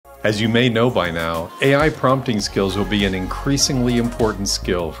As you may know by now, AI prompting skills will be an increasingly important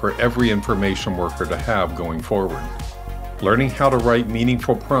skill for every information worker to have going forward. Learning how to write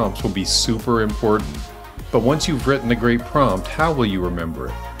meaningful prompts will be super important. But once you've written a great prompt, how will you remember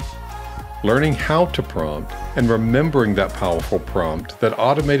it? Learning how to prompt and remembering that powerful prompt that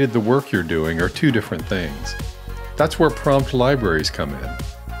automated the work you're doing are two different things. That's where prompt libraries come in.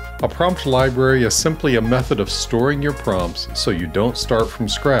 A prompt library is simply a method of storing your prompts so you don't start from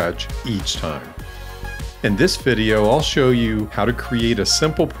scratch each time. In this video, I'll show you how to create a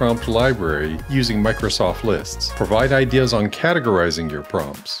simple prompt library using Microsoft Lists, provide ideas on categorizing your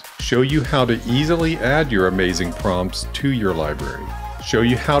prompts, show you how to easily add your amazing prompts to your library, show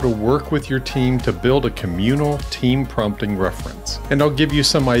you how to work with your team to build a communal team prompting reference, and I'll give you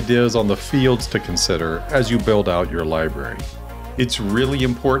some ideas on the fields to consider as you build out your library. It's really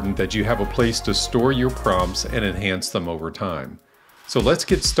important that you have a place to store your prompts and enhance them over time. So let's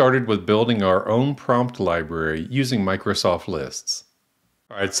get started with building our own prompt library using Microsoft Lists.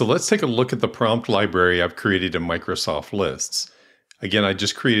 Alright, so let's take a look at the prompt library I've created in Microsoft Lists. Again, I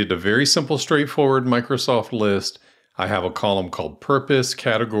just created a very simple, straightforward Microsoft list. I have a column called Purpose,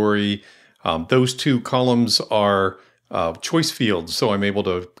 Category. Those two columns are choice fields, so I'm able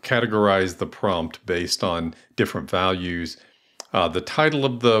to categorize the prompt based on different values. The title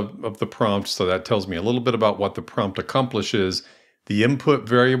of the prompt, so that tells me a little bit about what the prompt accomplishes. The input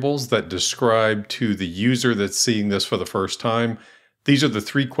variables that describe to the user that's seeing this for the first time. These are the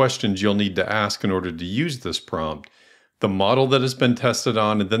three questions you'll need to ask in order to use this prompt. The model that has been tested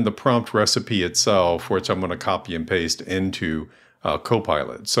on, and then the prompt recipe itself, which I'm going to copy and paste into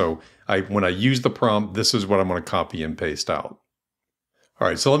Copilot. So when I use the prompt, this is what I'm going to copy and paste out. All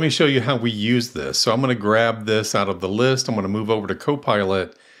right, so let me show you how we use this. So I'm going to grab this out of the list. I'm going to move over to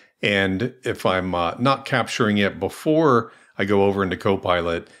Copilot. And if I'm not capturing it before I go over into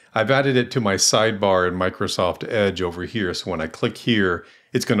Copilot, I've added it to my sidebar in Microsoft Edge over here. So when I click here,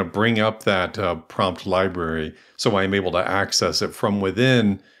 it's going to bring up that prompt library. So I'm able to access it from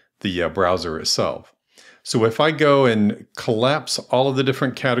within the browser itself. So if I go and collapse all of the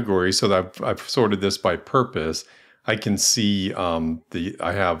different categories, so that I've sorted this by purpose, I can see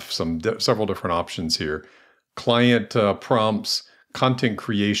I have several different options here. Client prompts, content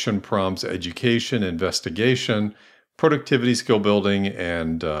creation prompts, education, investigation, productivity, skill building,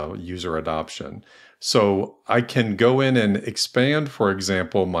 and user adoption. So I can go in and expand, for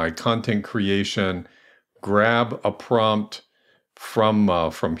example, my content creation, grab a prompt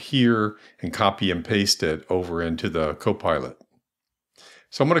from here and copy and paste it over into the Copilot.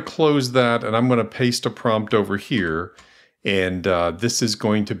 So I'm going to close that and I'm going to paste a prompt over here. And this is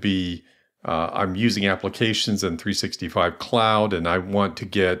going to be, I'm using applications in 365 Cloud, and I want to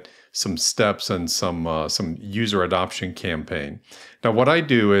get some steps and some user adoption campaign. Now what I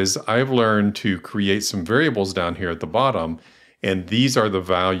do is I've learned to create some variables down here at the bottom, and these are the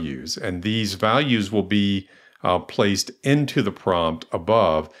values. And these values will be placed into the prompt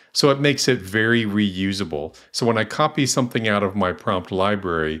above, so it makes it very reusable. So when I copy something out of my prompt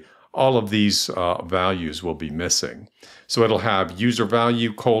library, all of these values will be missing. So it'll have user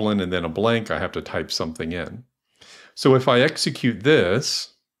value, colon, and then a blank. I have to type something in. So if I execute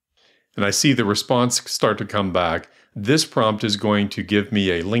this, and I see the response start to come back, this prompt is going to give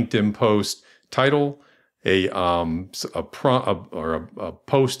me a LinkedIn post title, a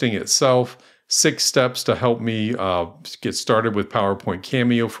posting itself, 6 steps to help me get started with PowerPoint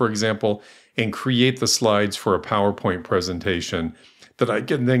Cameo, for example, and create the slides for a PowerPoint presentation that I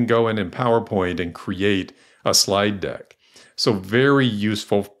can then go in PowerPoint and create a slide deck. So very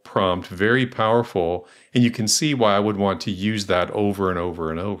useful prompt, very powerful, and you can see why I would want to use that over and over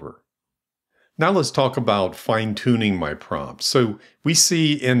and over. Now let's talk about fine-tuning my prompt. So we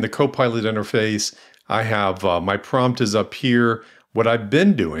see in the Copilot interface, I have my prompt is up here. What I've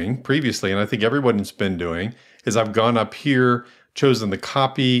been doing previously, and I think everyone's been doing, is I've gone up here, chosen the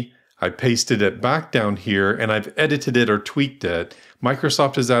copy, I pasted it back down here, and I've edited it or tweaked it.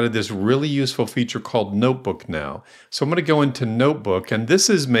 Microsoft has added this really useful feature called Notebook now. So I'm going to go into Notebook, and this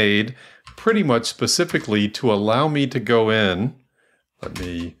is made pretty much specifically to allow me to go in, let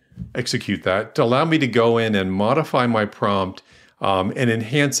me execute that, to allow me to go in and modify my prompt and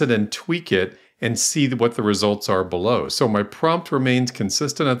enhance it and tweak it and see what the results are below. So my prompt remains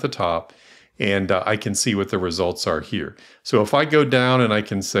consistent at the top, and I can see what the results are here. So if I go down and I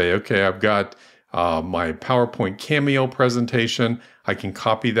can say, okay, I've got my PowerPoint Cameo presentation, I can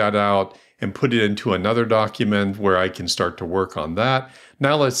copy that out and put it into another document where I can start to work on that.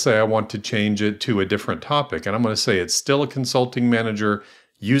 Now let's say I want to change it to a different topic, and I'm going to say it's still a consulting manager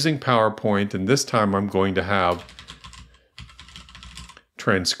using PowerPoint, and this time I'm going to have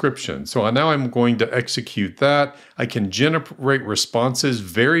transcription. So now I'm going to execute that. I can generate responses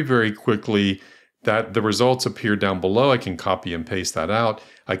very, very quickly. That the results appear down below. I can copy and paste that out.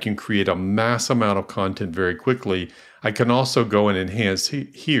 I can create a mass amount of content very quickly. I can also go and enhance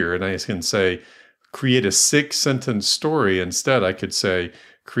here, and I can say, create a 6-sentence story. Instead, I could say,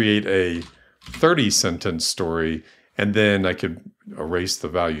 create a 30-sentence story, and then I could erase the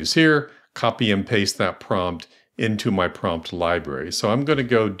values here, copy and paste that prompt into my prompt library. So I'm going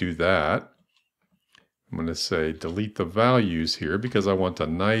to go do that. I'm going to say delete the values here because I want a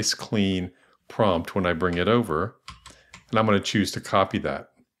nice clean prompt when I bring it over, and I'm going to choose to copy that.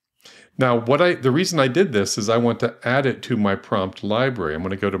 Now, the reason I did this is I want to add it to my prompt library. I'm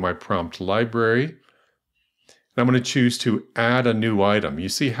going to go to my prompt library, and I'm going to choose to add a new item. You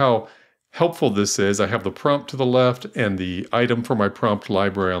see how helpful this is? I have the prompt to the left and the item for my prompt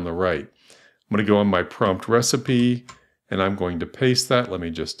library on the right. I'm going to go on my prompt recipe, and I'm going to paste that. Let me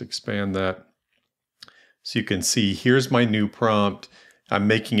just expand that. So you can see here's my new prompt. I'm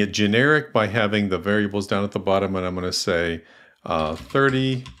making it generic by having the variables down at the bottom, and I'm going to say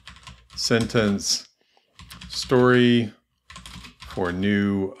 30-sentence story for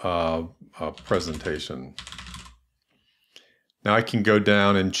new presentation. Now I can go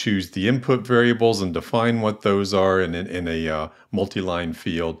down and choose the input variables and define what those are in a multi-line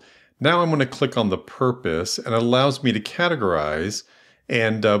field. Now I'm going to click on the purpose, and it allows me to categorize.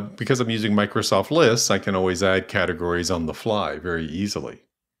 And because I'm using Microsoft Lists, I can always add categories on the fly very easily.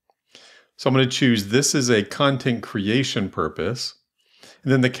 So I'm going to choose this is a content creation purpose.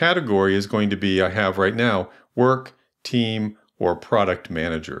 And then the category is going to be, I have right now, work, team, or product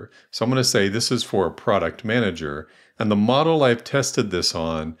manager. So I'm going to say this is for a product manager. And the model I've tested this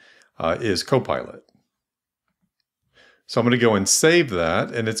on is Copilot. So I'm going to go and save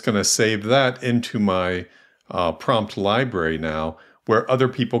that, and it's going to save that into my prompt library now, where other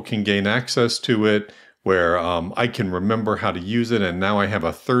people can gain access to it, where I can remember how to use it, and now I have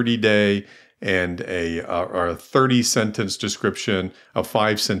a 30-day and a 30-sentence description, a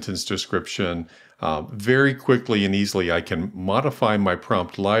 5-sentence description. Very quickly and easily I can modify my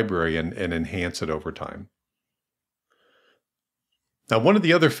prompt library and enhance it over time. Now, one of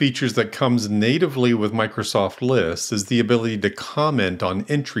the other features that comes natively with Microsoft Lists is the ability to comment on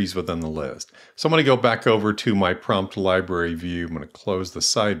entries within the list. So I'm going to go back over to my prompt library view. I'm going to close the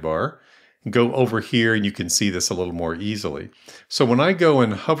sidebar and go over here, and you can see this a little more easily. So when I go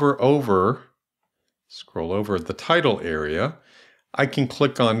and hover over, scroll over the title area, I can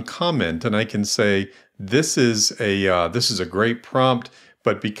click on comment, and I can say, this is a great prompt.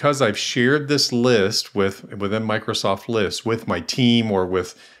 But because I've shared this list within Microsoft Lists with my team or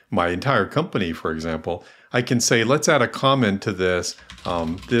with my entire company, for example, I can say, let's add a comment to this.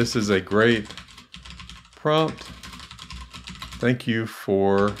 This is a great prompt. Thank you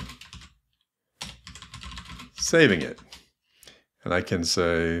for saving it. And I can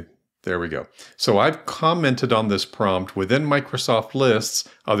say, there we go. So I've commented on this prompt within Microsoft Lists.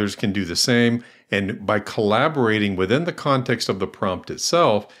 Others can do the same. And by collaborating within the context of the prompt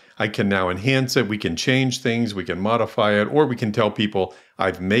itself, I can now enhance it. We can change things, we can modify it, or we can tell people,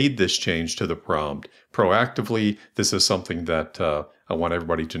 I've made this change to the prompt proactively. This is something that I want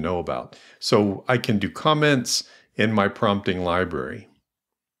everybody to know about. So I can do comments in my prompting library.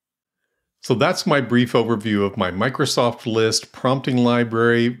 So that's my brief overview of my Microsoft List prompting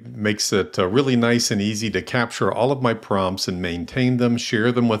library. Makes it really nice and easy to capture all of my prompts and maintain them,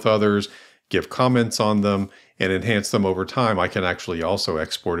 share them with others, give comments on them, and enhance them over time. I can actually also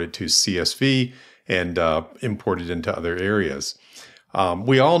export it to CSV and import it into other areas.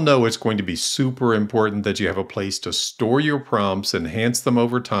 We all know it's going to be super important that you have a place to store your prompts, enhance them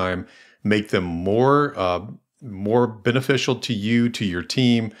over time, make them more beneficial to you, to your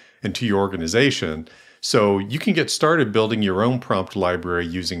team, and to your organization. So you can get started building your own prompt library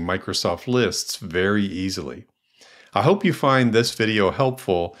using Microsoft Lists very easily. I hope you find this video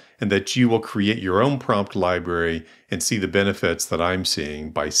helpful and that you will create your own prompt library and see the benefits that I'm seeing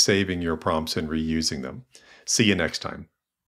by saving your prompts and reusing them. See you next time.